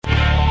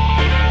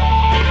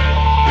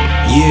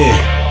Yeah.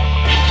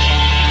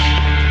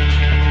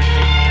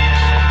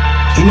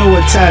 You know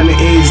what time it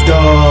is,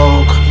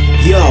 dog?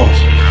 Yo.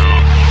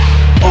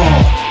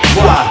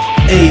 Y-A-N-S-H-O-P-E,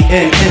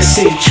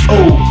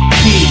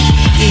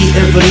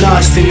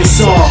 everlasting, it's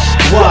all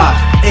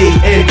Y-A-N-S-H-O-P-E,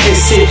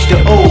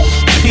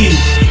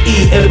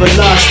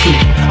 everlasting.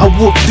 I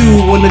walk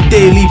through on a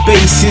daily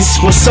basis.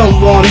 When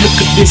someone look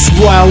at this,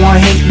 boy, I want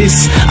hate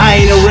this.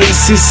 I ain't a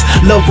racist,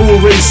 love all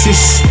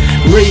racists.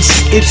 Race,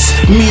 it's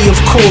me, of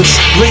course.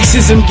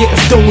 Racism get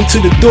thrown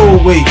to the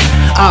doorway.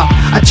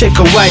 I check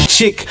a white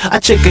chick, I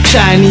check a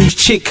Chinese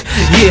chick,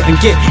 yeah, and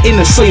get in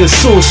a soy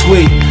sauce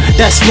way.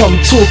 That's what I'm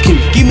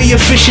talking. Give me a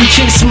fish and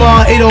chip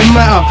smart, it don't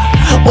matter.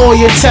 Or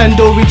your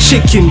tandoori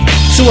chicken,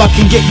 so I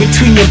can get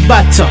between your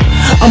batter.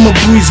 I'ma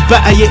bruise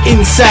batter your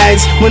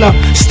insides when I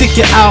stick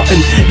it out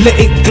and let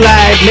it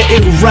glide, let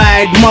it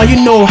ride. Ma,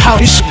 you know how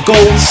this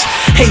goes.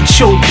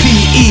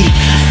 H-O-P-E,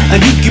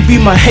 and you can be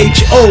my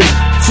H-O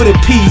for the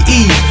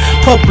P-E.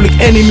 Public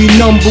enemy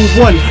number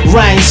one.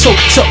 Ryan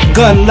soaked up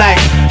gun like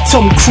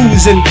Tom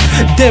Cruise, and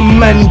them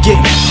man get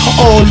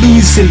all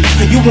losing.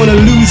 You wanna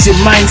lose your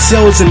mind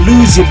cells and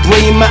lose your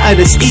brain matter.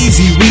 That's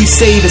easy, we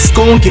say that's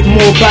gon' get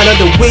more better.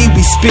 The way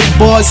we spit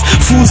bars,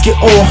 fools get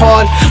all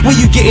hard. Where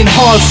you getting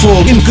hard for?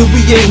 In good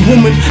we ain't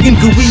woman, in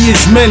good we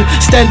is men.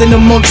 Standing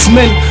amongst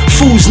men,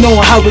 fools know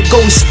how it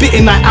goes.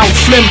 Spitting I out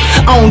phlegm.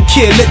 I don't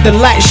care, let the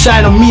light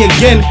shine on me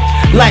again.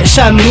 Light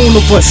shine on all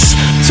of us.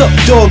 Top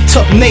dog,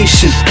 top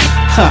nation.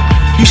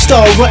 You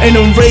start running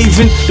and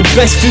raving. The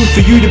best thing for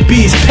you to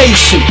be is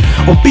patient,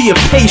 or be a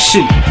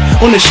patient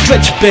on a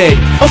stretch bed.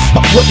 Oh,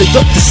 fuck what the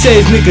doctor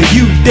says, nigga,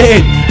 you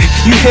dead.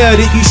 You heard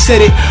it, you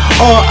said it.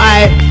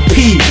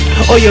 R.I.P.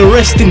 or you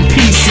rest in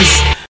pieces.